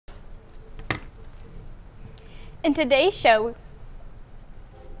In today's show,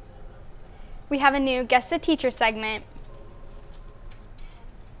 we have a new Guest the Teacher segment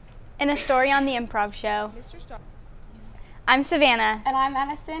and a story on the Improv show. I'm Savannah. And I'm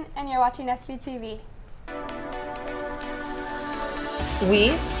Madyson, and you're watching SVTV.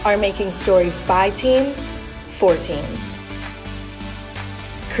 We are making stories by teens, for teens.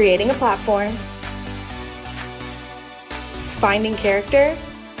 Creating a platform, finding character,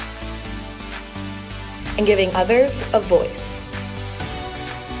 and giving others a voice.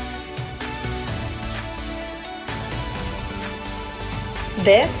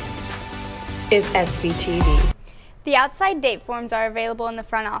 This is SVTV. The outside date forms are available in the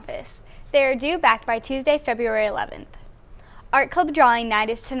front office. They are due back by Tuesday, February 11th. Art Club Drawing Night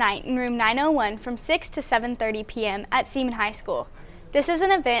is tonight in room 901 from 6 to 7:30 p.m. at Seaman High School. This is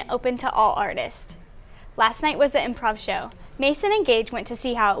an event open to all artists. Last night was the Improv show. Mason and Gaige went to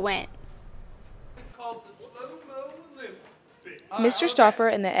see how it went. Mr. Stauffer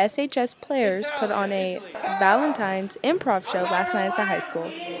and the SHS players put on a Valentine's improv show last night at the high school.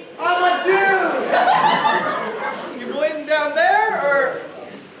 I'm a dude! You bleeding down there, or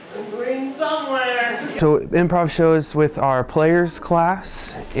I'm bleeding somewhere? So improv shows with our players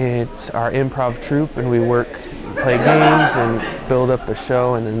class. It's our improv troupe, and we play games and build up a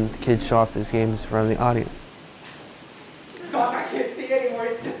show, and then the kids show off these games in front of the audience. God, I can't see anymore.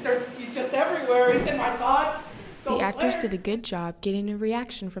 He's just everywhere. He's in my thoughts. The actors did a good job getting a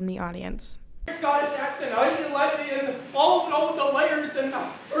reaction from the audience. Scottish accent, I didn't like it, and all the layers, and the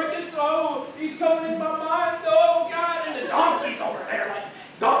freaking, oh, he's so in my mind, oh God, and the donkey's over there, like,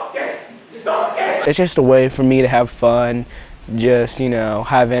 donkey. It's just a way for me to have fun, just,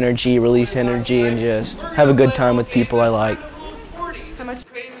 have energy, release energy, and just have a good time with people I like. How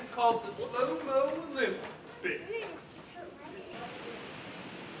much game is called the Slow-Mo Olympics?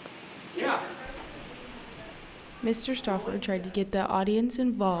 Yeah. Mr. Stauffer tried to get the audience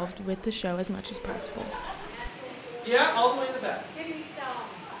involved with the show as much as possible. Yeah, all the way in the back. Give me some.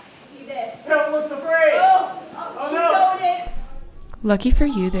 See this. Help looks afraid. Oh, she's no. going in. Lucky for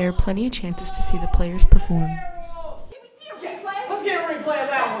you, there are plenty of chances to see the players perform. Can we see a replay? Let's get a replay of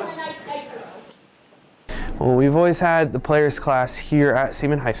that A one. nice micro. Well, we've always had the players class here at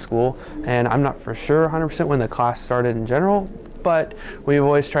Seaman High School, and I'm not for sure 100% when the class started in general, but we've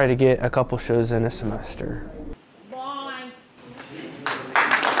always tried to get a couple shows in a semester.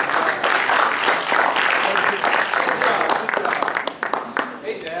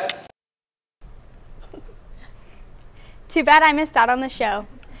 Too bad I missed out on the show.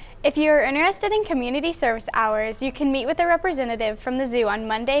 If you are interested in community service hours, you can meet with a representative from the zoo on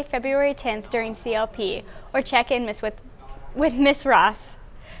Monday, February 10th during CLP, or check in with Miss Ross.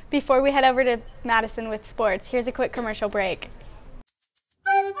 Before we head over to Madyson with sports, here's a quick commercial break.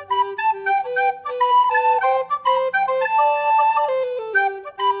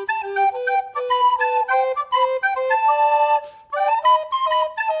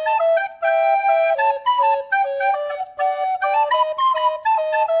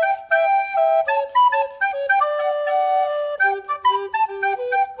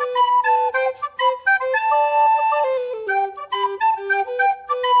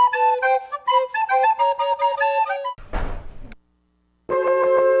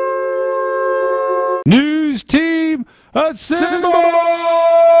 News team, assemble!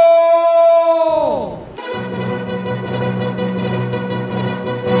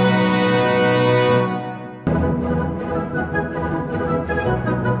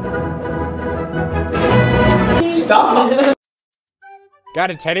 Stop! Got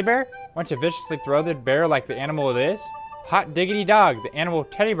a teddy bear? Want to viciously throw the bear like the animal it is? Hot diggity dog, the annual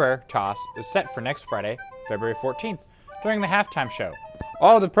teddy bear toss is set for next Friday, February 14th, during the halftime show.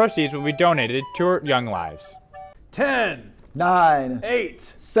 All the proceeds will be donated to our young lives. 10, 9, 8,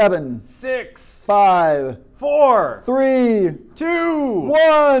 7, 6, 5, 4, 3, 2,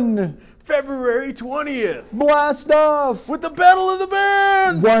 1. February 20th. Blast off! With the Battle of the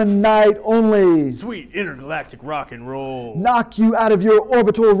Bands! One night only. Sweet intergalactic rock and roll. Knock you out of your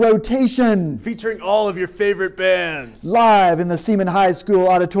orbital rotation. Featuring all of your favorite bands. Live in the Seaman High School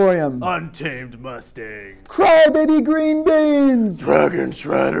auditorium. Untamed Mustangs. Crybaby Green Beans. Dragon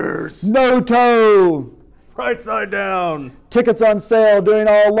Shredders. No Toe. Right Side Down. Tickets on sale during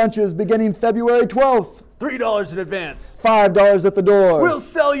all lunches beginning February 12th. $3 in advance. $5 at the door. We'll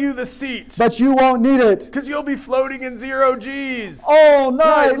sell you the seat. But you won't need it. Because you'll be floating in 0 G's. All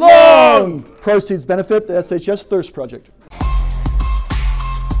night long. Proceeds benefit the SHS Thirst Project.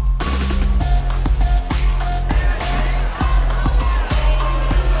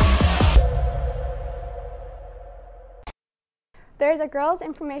 There There is a girls'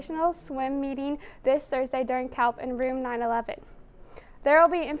 informational swim meeting this Thursday during CALP in room 911. There will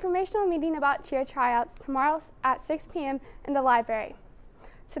be an informational meeting about cheer tryouts tomorrow at 6 p.m. in the library.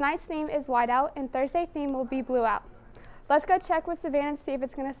 Tonight's theme is whiteout and Thursday's theme will be blue out. Let's go check with Savannah to see if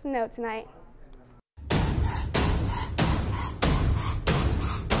it's going to snow tonight.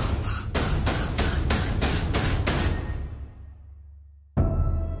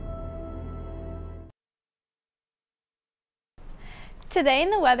 Today in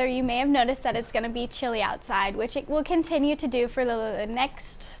the weather, you may have noticed that it's going to be chilly outside, which it will continue to do for the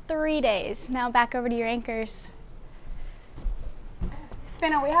next 3 days. Now back over to your anchors.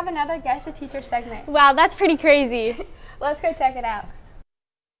 Spinna, we have another Guess the Teacher segment. Wow, that's pretty crazy. Let's go check it out.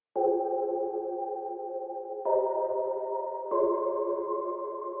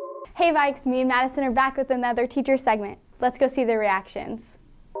 Hey Vikes, me and Madyson are back with another teacher segment. Let's go see their reactions.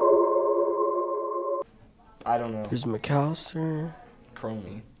 I don't know. There's McAllister.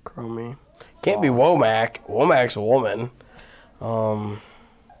 Cromie. Can't be Womack. Womack's a woman. Oh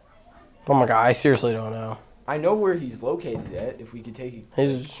my god, I seriously don't know. I know where he's located at. If we could take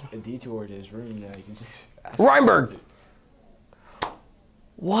a detour to his room, yeah, you can just ask Reinberg!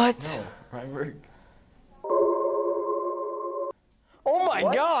 What? No, Reinberg. Oh my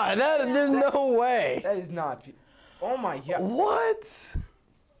god, there's no way. That is not. Oh my god. What?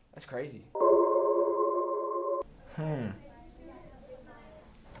 That's crazy.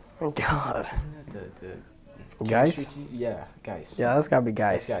 Oh my god. The Geis? Yeah, Geis. Yeah, that's gotta be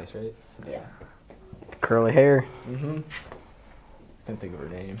Geis. That's Geis, right? Yeah. Curly hair. Mm-hmm. Couldn't think of her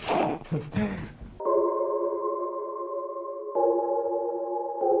name.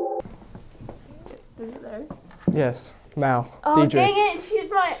 Is it there? Yes. Mal. Oh, Deidre. dang it!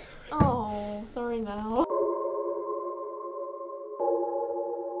 She's my. Oh, sorry, Mal.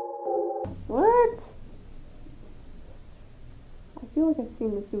 What? I feel like I've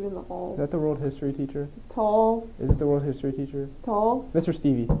seen this dude in the hall. Is that the world history teacher? He's tall. Is it the world history teacher? He's tall. Mr.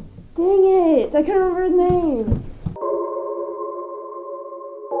 Stevie. Dang it! I can't remember his name.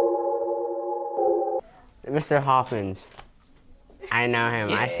 Mr. Hoffman's. I know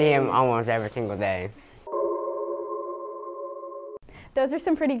him. I see him almost every single day. Those are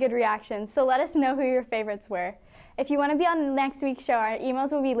some pretty good reactions, so let us know who your favorites were. If you want to be on next week's show, our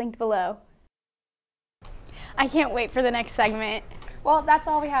emails will be linked below. I can't wait for the next segment. Well, that's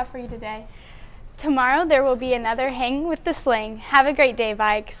all we have for you today. Tomorrow there will be another Hang with the Sling. Have a great day,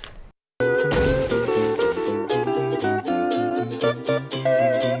 Vikes.